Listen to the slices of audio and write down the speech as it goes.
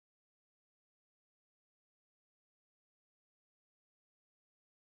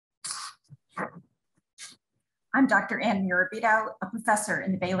I'm Dr. Ann Mirabito, a professor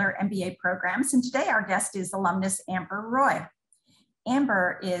in the Baylor MBA programs, and today our guest is alumnus Amber Roy.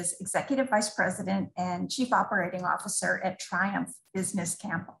 Amber is Executive Vice President and Chief Operating Officer at Triumph Business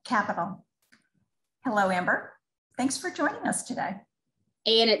Capital. Hello, Amber. Thanks for joining us today.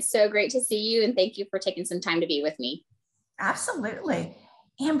 And it's so great to see you, and thank you for taking some time to be with me. Absolutely.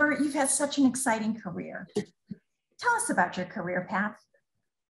 Amber, you've had such an exciting career. Tell us about your career path.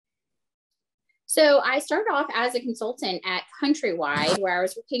 So I started off as a consultant at Countrywide, where I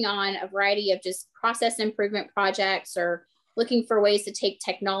was working on a variety of just process improvement projects or looking for ways to take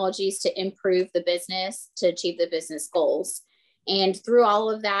technologies to improve the business to achieve the business goals. And through all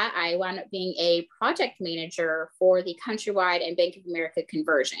of that, I wound up being a project manager for the Countrywide and Bank of America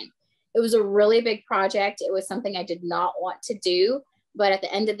conversion. It was a really big project. It was something I did not want to do, but at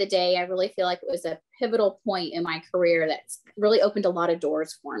the end of the day, I really feel like it was a pivotal point in my career that's really opened a lot of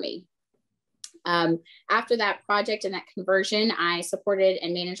doors for me. After that project and that conversion, I supported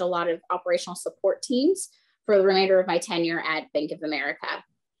and managed a lot of operational support teams for the remainder of my tenure at Bank of America.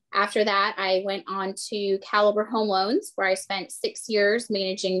 After that, I went on to Caliber Home Loans, where I spent 6 years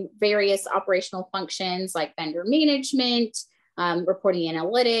managing various operational functions like vendor management, reporting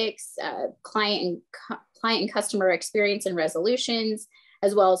analytics, client and customer experience and resolutions,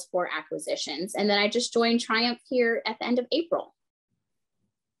 as well as for acquisitions. And then I just joined Triumph here at the end of April.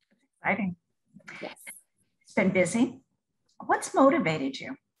 Exciting. Yes. It's been busy. What's motivated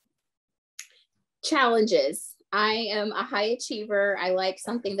you? Challenges. I am a high achiever. I like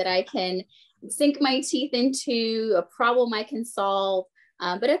something that I can sink my teeth into, a problem I can solve.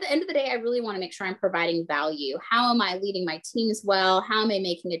 But at the end of the day, I really want to make sure I'm providing value. How am I leading my teams well? How am I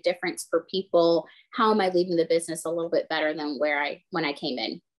making a difference for people? How am I leaving the business a little bit better than when I came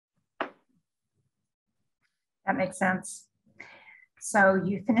in? That makes sense. So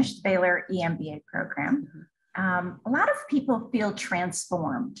you finished the Baylor EMBA program. A lot of people feel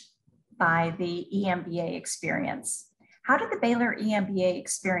transformed by the EMBA experience. How did the Baylor EMBA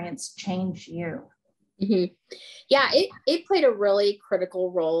experience change you? Mm-hmm. Yeah, it played a really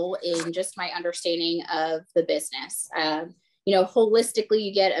critical role in just my understanding of the business. Holistically,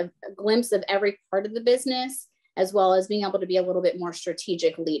 you get a glimpse of every part of the business, as well as being able to be a little bit more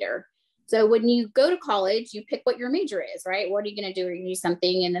strategic leader. So when you go to college, you pick what your major is, right? What are you going to do? Are you going to do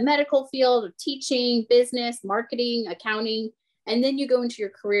something in the medical field, of teaching, business, marketing, accounting? And then you go into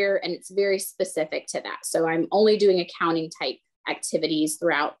your career and it's very specific to that. So I'm only doing accounting type activities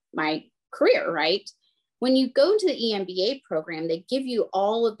throughout my career, right? When you go into the EMBA program, they give you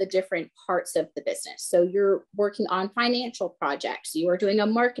all of the different parts of the business. So you're working on financial projects. You are doing a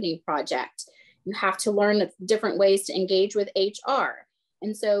marketing project. You have to learn the different ways to engage with HR.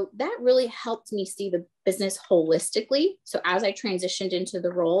 And so that really helped me see the business holistically. So as I transitioned into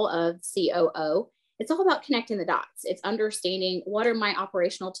the role of COO, it's all about connecting the dots. It's understanding, what are my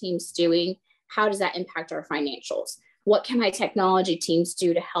operational teams doing? How does that impact our financials? What can my technology teams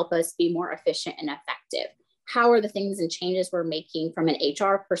do to help us be more efficient and effective? How are the things and changes we're making from an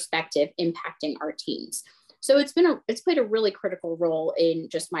HR perspective impacting our teams? So it's played a really critical role in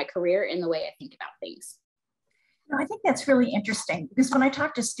just my career and the way I think about things. I think that's really interesting, because when I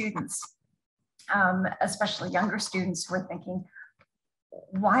talk to students, especially younger students who are thinking,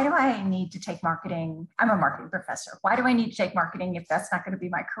 why do I need to take marketing? I'm a marketing professor. Why do I need to take marketing if that's not going to be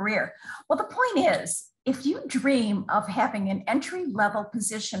my career? Well, the point is, if you dream of having an entry-level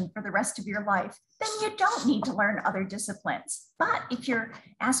position for the rest of your life, then you don't need to learn other disciplines. But if your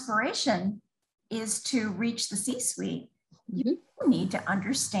aspiration is to reach the C-suite, you need to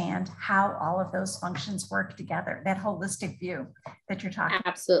understand how all of those functions work together, that holistic view that you're talking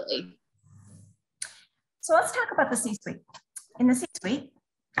about. Absolutely. So let's talk about the C-suite. In the C-suite,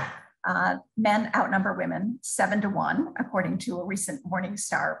 men outnumber women 7-1, according to a recent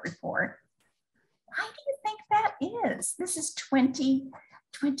Morningstar report. Why do you think that is? This is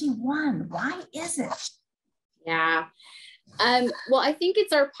 2021. Why is it? Yeah. Well, I think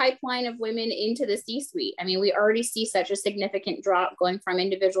it's our pipeline of women into the C-suite. I mean, we already see such a significant drop going from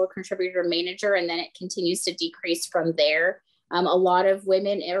individual contributor to manager, and then it continues to decrease from there. A lot of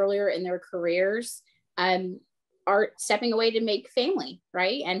women earlier in their careers are stepping away to make family,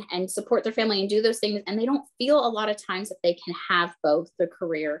 right? And support their family and do those things. And they don't feel a lot of times that they can have both the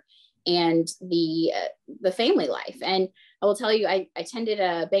career and the family life. And I will tell you, I attended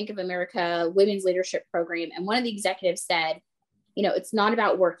a Bank of America women's leadership program. And one of the executives said, it's not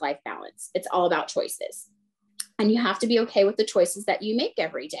about work-life balance. It's all about choices. And you have to be okay with the choices that you make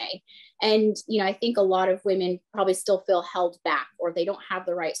every day. And, I think a lot of women probably still feel held back, or they don't have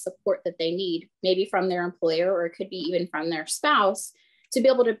the right support that they need, maybe from their employer, or it could be even from their spouse, to be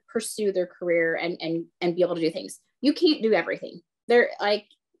able to pursue their career and be able to do things. You can't do everything. They're like,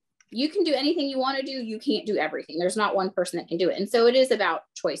 you can do anything you want to do. You can't do everything. There's not one person that can do it. And so it is about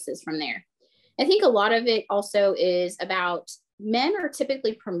choices from there. I think a lot of it also is about men are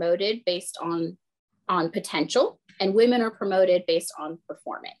typically promoted based on potential, and women are promoted based on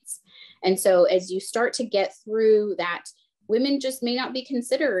performance. And so as you start to get through that, women just may not be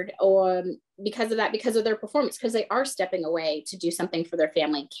considered because of that, because of their performance, because they are stepping away to do something for their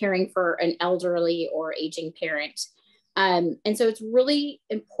family, caring for an elderly or aging parent. And so it's really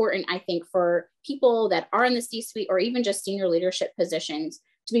important, I think, for people that are in the C-suite or even just senior leadership positions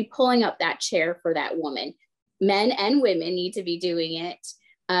to be pulling up that chair for that woman. Men and women need to be doing it,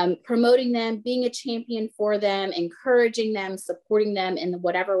 promoting them, being a champion for them, encouraging them, supporting them in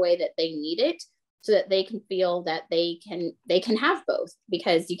whatever way that they need it, so that they can feel that they can have both,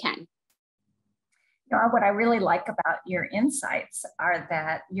 because you can. You know, what I really like about your insights are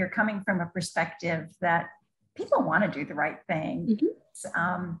that you're coming from a perspective that people want to do the right thing.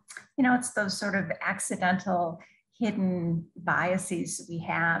 Mm-hmm. You know, it's those sort of accidental, hidden biases we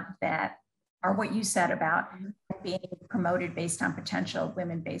have that are what you said about being promoted based on potential,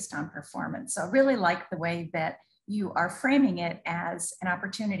 women based on performance. So I really like the way that you are framing it as an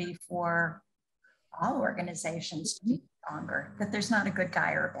opportunity for all organizations to be stronger, that there's not a good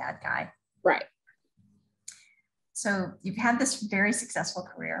guy or a bad guy. Right. So you've had this very successful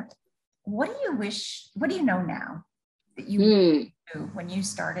career. What do you know now that you knew when you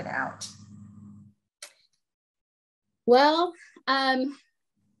started out? Well,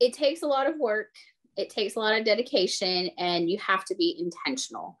 it takes a lot of work. It takes a lot of dedication, and you have to be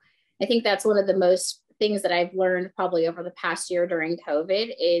intentional. I think that's one of the most things that I've learned probably over the past year during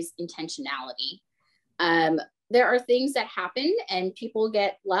COVID is intentionality. There are things that happen and people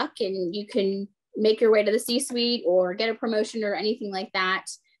get luck, and you can make your way to the C-suite or get a promotion or anything like that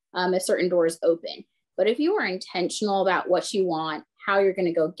if certain doors open. But if you are intentional about what you want, how you're going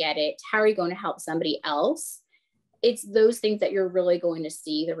to go get it, how are you going to help somebody else, it's those things that you're really going to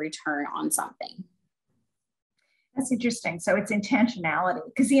see the return on something. That's interesting. So it's intentionality,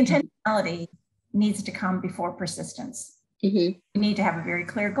 because the intentionality needs to come before persistence. Mm-hmm. You need to have a very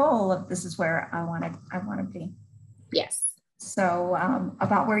clear goal of this is where I want to be. Yes. So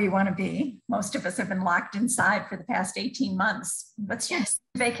about where you want to be, most of us have been locked inside for the past 18 months. What's your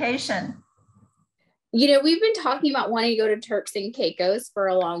vacation? You know, we've been talking about wanting to go to Turks and Caicos for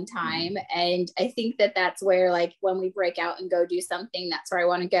a long time. And I think that that's where, like, when we break out and go do something, that's where I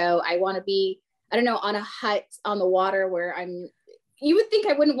want to go. I want to be, I don't know, on a hut on the water where you would think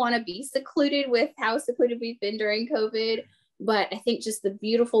I wouldn't want to be secluded with how secluded we've been during COVID. But I think just the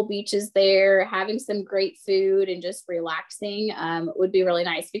beautiful beaches there, having some great food and just relaxing would be really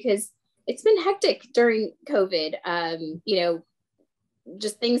nice, because it's been hectic during COVID. You know,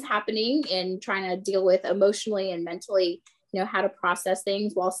 just things happening and trying to deal with emotionally and mentally, you know, how to process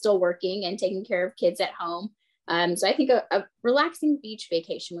things while still working and taking care of kids at home. So I think a relaxing beach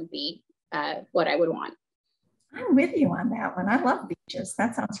vacation would be what I would want. I'm with you on that one. I love beaches.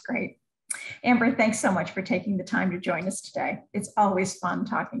 That sounds great. Amber, thanks so much for taking the time to join us today. It's always fun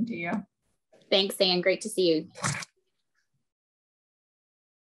talking to you. Thanks, Anne. Great to see you.